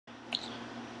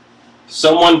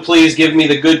Someone please give me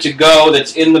the good to go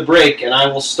that's in the break, and I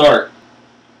will start.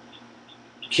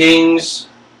 Kings.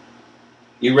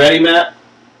 You ready, Matt?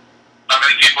 How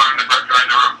many people are in the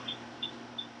room?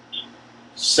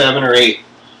 7 or 8.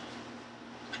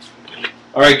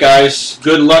 All right, guys.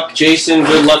 Good luck, Jason.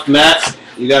 Good luck, Matt.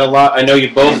 You got a lot. I know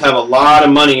you both have a lot of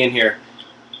money in here.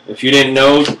 If you didn't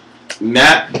know,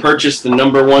 Matt purchased the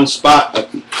 #1 spot,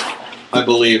 I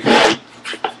believe.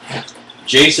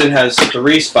 Jason has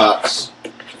 3 spots.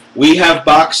 We have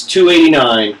box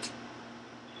 289.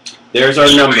 There's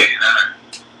our number.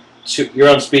 You're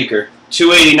on speaker.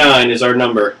 289 is our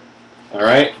number. All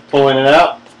right, pulling it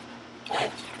out.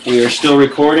 We are still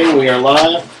recording. We are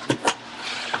live.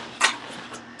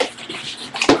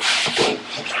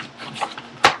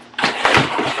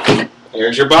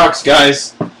 Here's your box,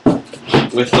 guys,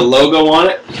 with the logo on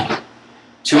it.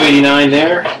 289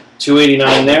 there,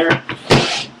 289 there,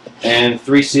 and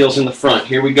 3 seals in the front.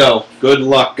 Here we go. Good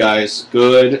luck, guys.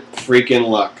 Good freaking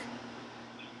luck.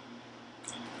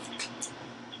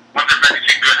 Wonder if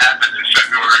anything good happened in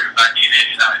February of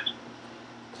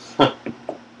 1989.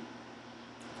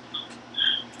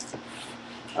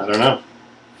 I don't know.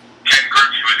 Ken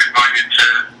Griffey was invited to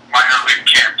minor league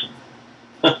camp.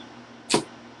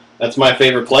 That's my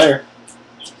favorite player.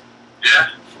 Yeah.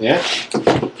 Yeah.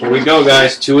 Here we go,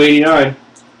 guys. 289.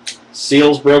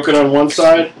 Seals broken on one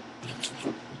side,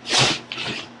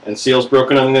 and seals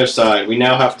broken on the other side. We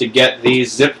now have to get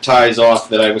these zip ties off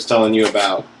that I was telling you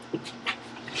about.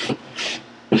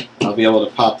 I'll be able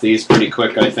to pop these pretty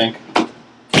quick, I think. You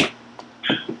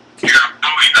got a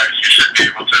Bowie knife, you should be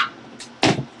able to.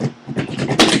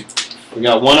 We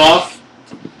got 1 off.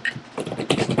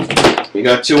 We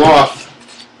got 2 off.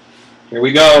 Here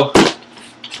we go.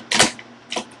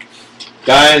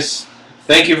 Guys,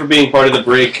 thank you for being part of the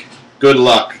break. Good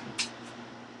luck.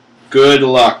 Good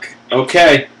luck.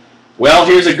 Okay. Well,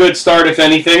 here's a good start, if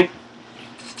anything.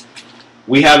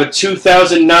 We have a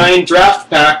 2009 draft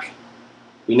pack.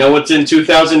 We know what's in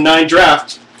 2009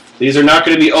 draft. These are not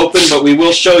going to be open, but we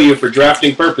will show you for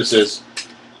drafting purposes.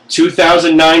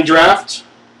 2009 draft,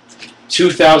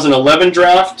 2011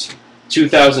 draft,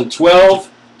 2012,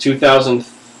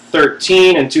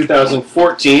 2013, and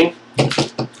 2014.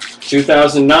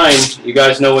 2009, you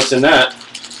guys know what's in that.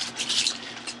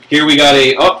 Here we got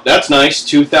a, oh, that's nice,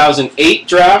 2008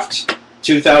 draft,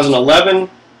 2011,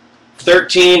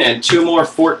 13, and 2 more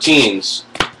 14s.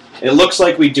 It looks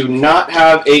like we do not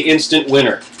have a instant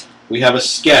winner. We have a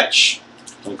sketch,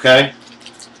 okay?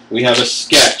 We have a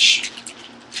sketch.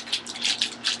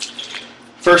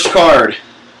 First card.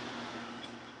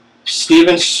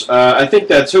 Steven, I think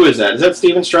that's, who is that? Is that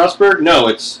Steven Strasburg? No,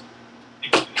 it's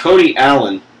Cody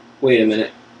Allen. Wait a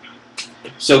minute.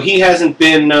 So he hasn't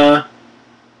been,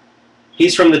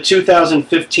 he's from the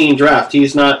 2015 draft.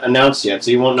 He's not announced yet,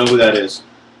 so you won't know who that is.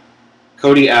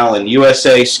 Cody Allen,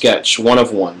 USA sketch, 1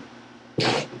 of 1.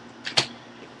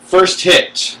 First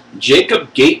hit,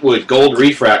 Jacob Gatewood Gold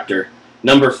Refractor,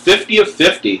 number 50 of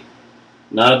 50.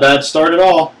 Not a bad start at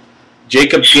all.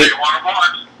 Jacob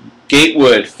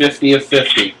Gatewood, 50 of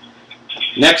 50.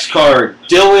 Next card,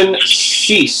 Dylan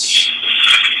Cease.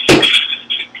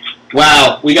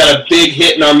 Wow, we got a big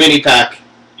hit in our mini pack.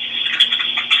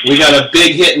 We got a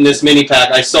big hit in this mini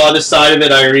pack. I saw the side of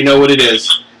it. I already know what it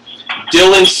is.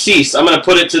 Dylan Cease. I'm going to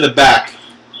put it to the back.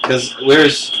 Because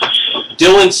where's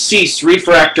Dylan Cease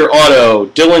Refractor Auto.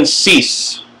 Dylan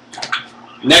Cease.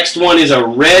 Next one is a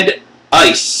Red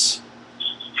Ice.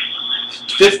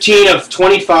 15 of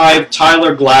 25,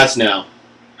 Tyler Glasnow.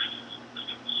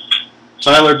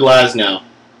 Tyler Glasnow.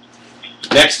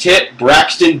 Next hit,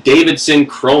 Braxton Davidson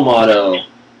Chrome Auto.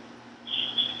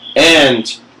 And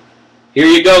here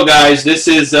you go, guys. This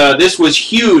is this was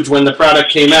huge when the product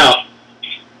came out.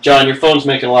 John, your phone's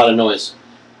making a lot of noise.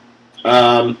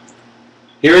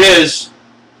 Here it is.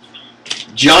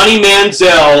 Johnny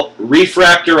Manziel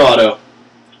Refractor Auto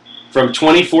from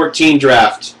 2014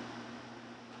 draft.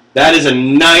 That is a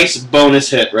nice bonus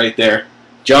hit right there.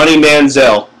 Johnny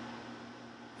Manziel.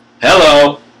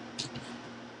 Hello.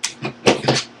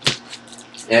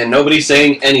 And nobody's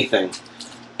saying anything.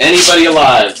 Anybody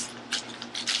alive?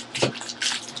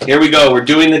 Here we go. We're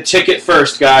doing the ticket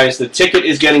first, guys. The ticket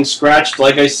is getting scratched,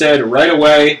 like I said, right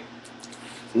away.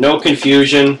 No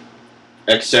confusion,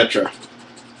 etc.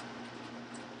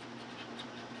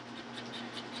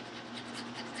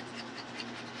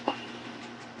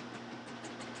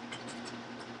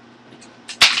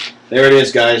 There it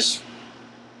is, guys.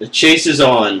 The chase is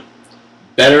on.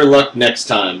 Better luck next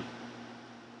time.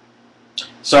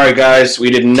 Sorry, guys. We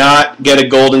did not get a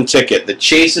golden ticket. The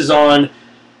chase is on.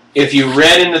 If you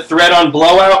read in the thread on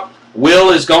Blowout,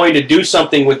 Will is going to do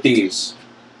something with these.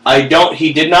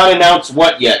 He did not announce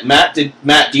what yet. Matt, do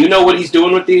you know what he's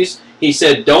doing with these? He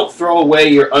said, don't throw away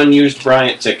your unused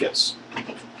Bryant tickets.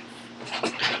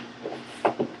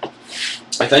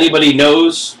 If anybody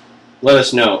knows, let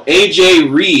us know.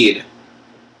 AJ Reed,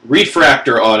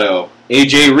 refractor auto.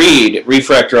 AJ Reed,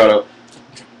 refractor auto.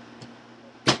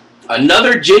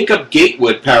 Another Jacob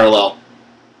Gatewood parallel.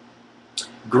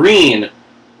 Green,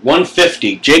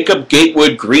 150. Jacob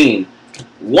Gatewood green.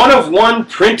 1/1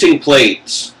 printing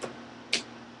plates.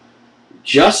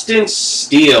 Justin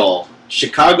Steele,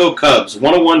 Chicago Cubs,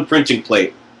 1/1 printing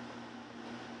plate.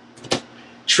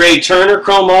 Trey Turner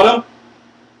chrome auto.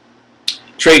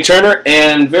 Trey Turner,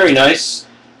 and very nice.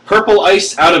 Purple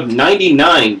Ice out of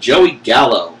 99, Joey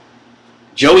Gallo.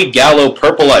 Joey Gallo,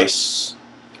 Purple Ice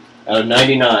out of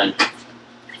 99.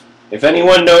 If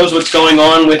anyone knows what's going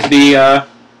on with the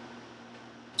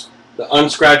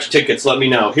unscratched tickets, let me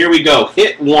know. Here we go.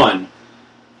 Hit 1.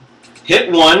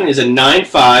 Hit 1 is a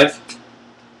 9/5.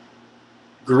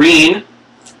 Green.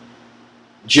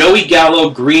 Joey Gallo,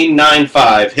 green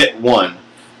 9/5. Hit 1.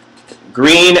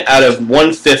 Green out of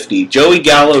 150. Joey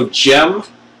Gallo, gem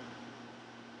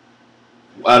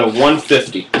out of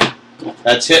 150.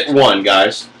 That's hit 1,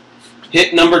 guys.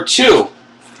 Hit number 2.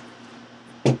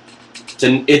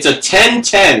 It's a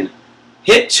 10-10.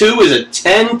 Hit 2 is a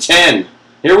 10-10.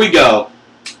 Here we go.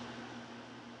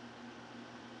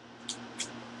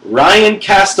 Ryan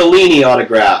Castellini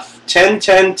autograph.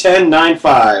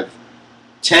 10-10-10-9-5.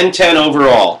 10-10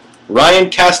 overall. Ryan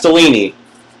Castellini.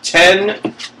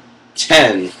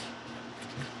 10-10.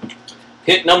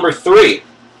 Hit number 3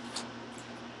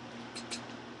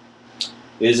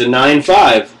 is a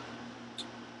 9-5.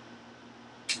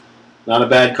 Not a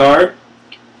bad card.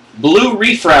 Blue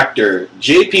refractor.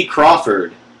 J.P.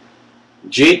 Crawford.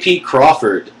 J.P.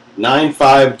 Crawford.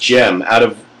 9-5 gem out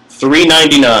of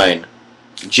 399.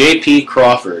 J.P.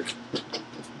 Crawford.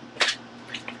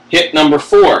 Hit number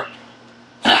 4.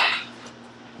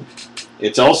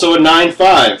 It's also a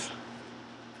 9-5.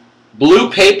 Blue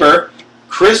paper.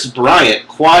 Chris Bryant.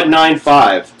 Quad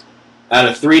 9-5 out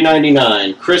of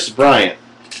 399. Chris Bryant.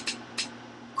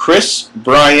 Chris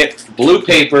Bryant. Blue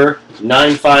paper.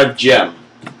 9-5 gem.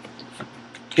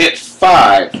 Hit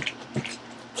 5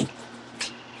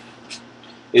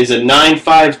 is a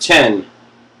 9-5-10.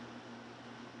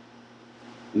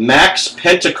 Max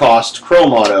Pentecost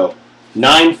Chrome Auto.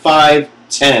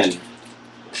 9-5-10.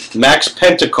 Max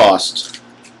Pentecost.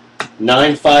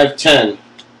 9-5-10.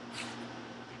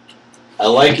 I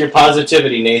like your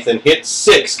positivity, Nathan. Hit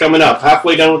 6 coming up.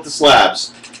 Halfway done with the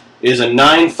slabs. Is a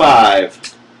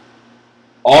 9-5.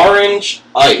 Orange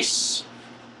Ice.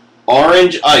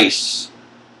 Orange Ice.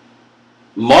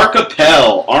 Mark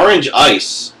Appel, Orange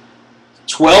Ice,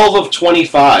 12 of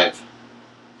 25.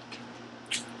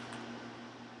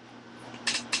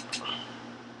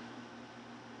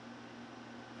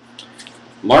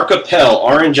 Mark Appel,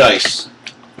 Orange Ice.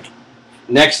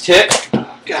 Next hit.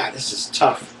 Oh, God, this is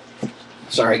tough.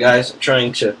 Sorry, guys. I'm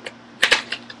trying to...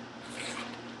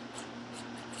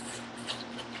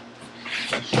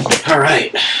 All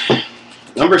right.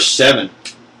 Number 7.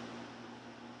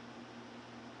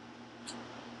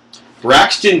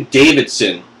 Braxton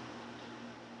Davidson,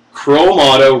 Chrome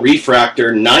Auto,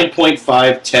 Refractor,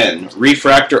 9.510.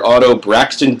 Refractor Auto,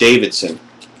 Braxton Davidson.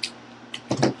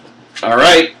 All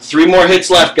right, 3 more hits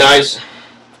left, guys.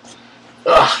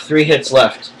 3 hits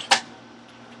left.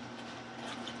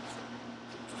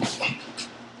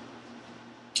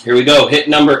 Here we go, hit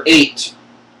number 8.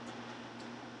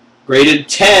 Graded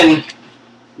 10,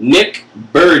 Nick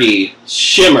Birdie,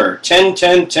 Shimmer,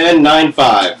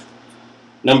 10-10-10-9-5.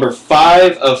 Number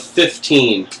 5 of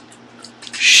 15.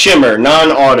 Shimmer,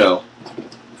 non-auto.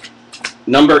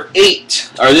 Number 8.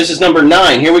 Or this is number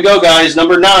 9. Here we go, guys.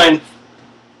 Number 9.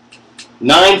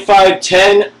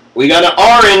 9-5-10. We got an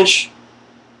orange.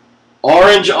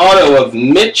 Orange auto of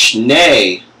Mitch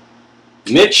Nay.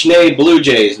 Mitch Nay Blue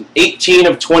Jays. 18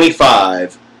 of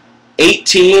 25.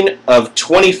 18 of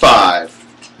 25.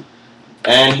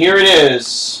 And here it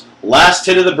is. Last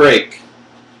hit of the break.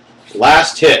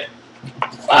 Last hit.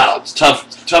 Wow, it's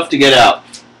tough to get out.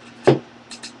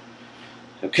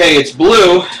 Okay, it's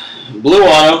blue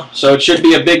auto, so it should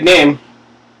be a big name.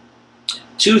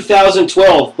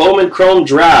 2012 Bowman Chrome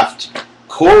Draft,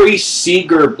 Corey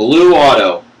Seager blue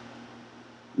auto.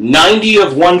 90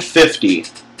 of 150.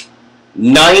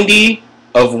 90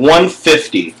 of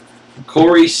 150.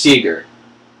 Corey Seager.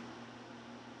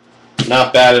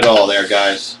 Not bad at all there,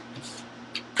 guys.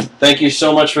 Thank you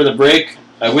so much for the break.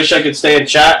 I wish I could stay and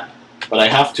chat, but I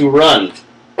have to run.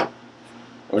 We're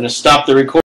going to stop the recording.